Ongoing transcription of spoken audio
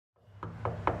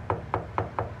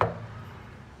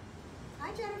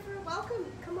welcome.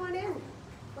 Come on in.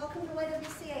 Welcome to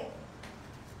YWCA.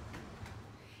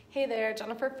 Hey there,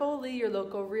 Jennifer Foley, your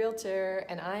local realtor,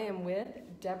 and I am with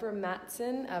Debra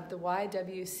Matson of the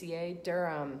YWCA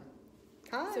Durham.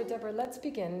 Hi. So Debra, let's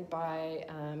begin by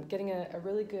getting a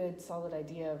really good, solid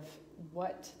idea of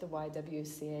what the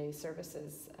YWCA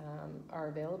services are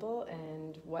available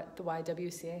and what the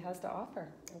YWCA has to offer.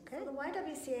 Okay. So the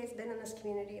YWCA has been in this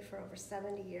community for over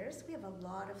 70 years. We have a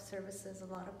lot of services, a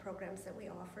lot of programs that we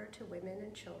offer to women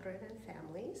and children and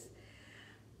families.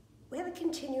 We have a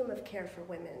continuum of care for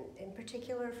women, in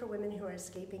particular for women who are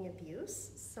escaping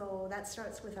abuse. So that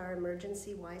starts with our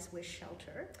emergency Wise Wish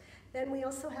shelter. Then we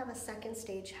also have a second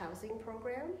stage housing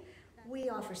program. We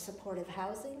offer supportive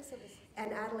housing,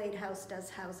 and Adelaide House does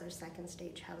house our second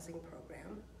stage housing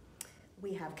program.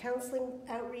 We have counseling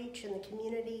outreach in the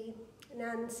community, and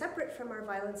then separate from our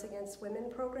violence against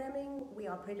women programming, we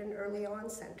operate an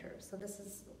EarlyOn Centre. So this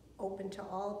is open to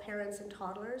all parents and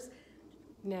toddlers.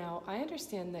 Now, I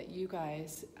understand that you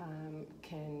guys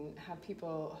can have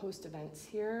people host events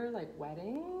here, like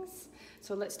weddings.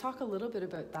 So let's talk a little bit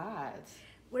about that.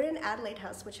 We're in Adelaide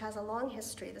House, which has a long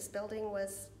history. This building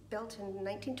was built in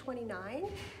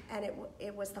 1929, and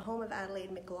it was the home of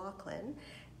Adelaide McLaughlin.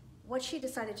 What she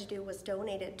decided to do was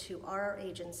donate it to our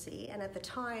agency, and at the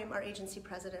time, our agency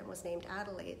president was named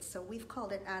Adelaide, so we've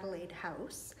called it Adelaide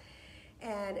House.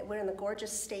 And we're in the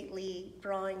gorgeous, stately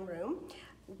drawing room.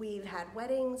 We've had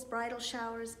weddings, bridal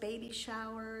showers, baby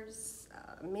showers,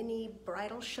 mini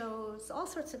bridal shows, all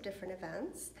sorts of different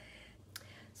events.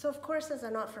 So of course, as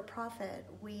a not-for-profit,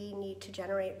 we need to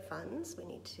generate funds. We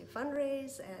need to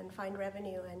fundraise and find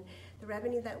revenue. And the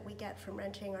revenue that we get from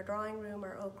renting our drawing room,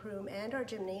 our oak room, and our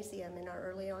gymnasium in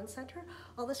our EarlyOn Centre,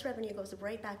 all this revenue goes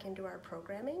right back into our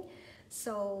programming.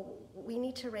 So we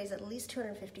need to raise at least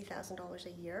 $250,000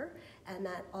 a year, and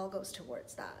that all goes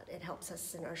towards that. It helps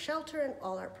us in our shelter and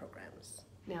all our programs.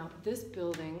 Now, this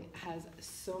building has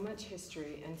so much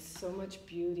history and so much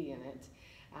beauty in it.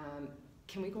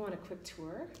 Can we go on a quick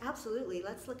tour? Absolutely.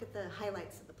 Let's look at the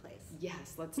highlights of the place.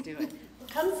 Yes, let's do it.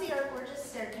 Come see our gorgeous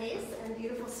staircase and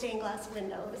beautiful stained glass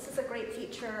window. This is a great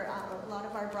feature. A lot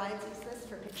of our brides use this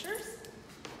for pictures.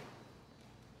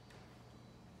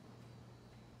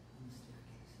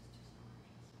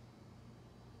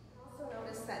 Also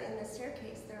notice that in the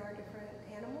staircase there are different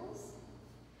animals.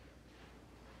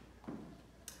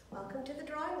 Welcome to the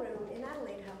drawing room in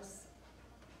Adelaide House.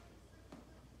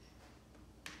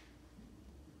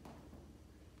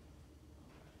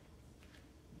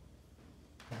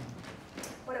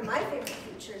 One of my favorite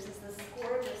features is this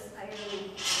gorgeous iron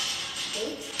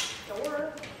gate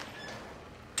door.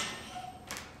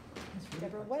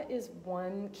 Debra, what is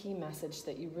one key message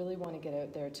that you really want to get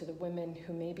out there to the women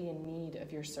who may be in need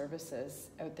of your services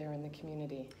out there in the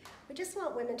community? We just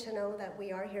want women to know that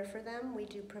we are here for them. We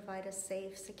do provide a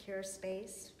safe, secure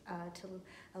space to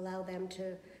allow them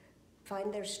to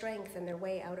find their strength and their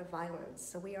way out of violence.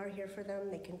 So we are here for them.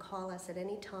 They can call us at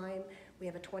any time. We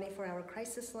have a 24-hour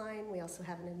crisis line. We also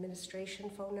have an administration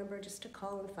phone number just to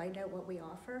call and find out what we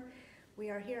offer. We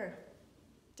are here.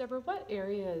 Debra, what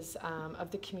areas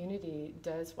of the community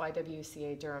does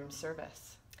YWCA Durham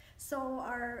service? So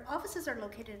our offices are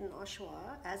located in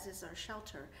Oshawa, as is our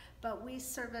shelter, but we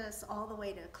service all the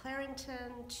way to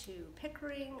Clarington, to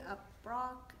Pickering, up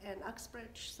Brock, and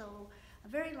Uxbridge, so a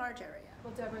very large area.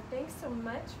 Well, Debra, thanks so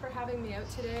much for having me out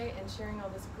today and sharing all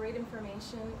this great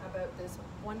information about this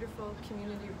wonderful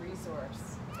community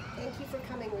resource. Thank you for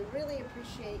coming. We really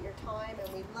appreciate your time,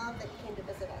 and we love that you came to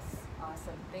visit us.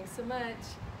 Awesome. Thanks so much.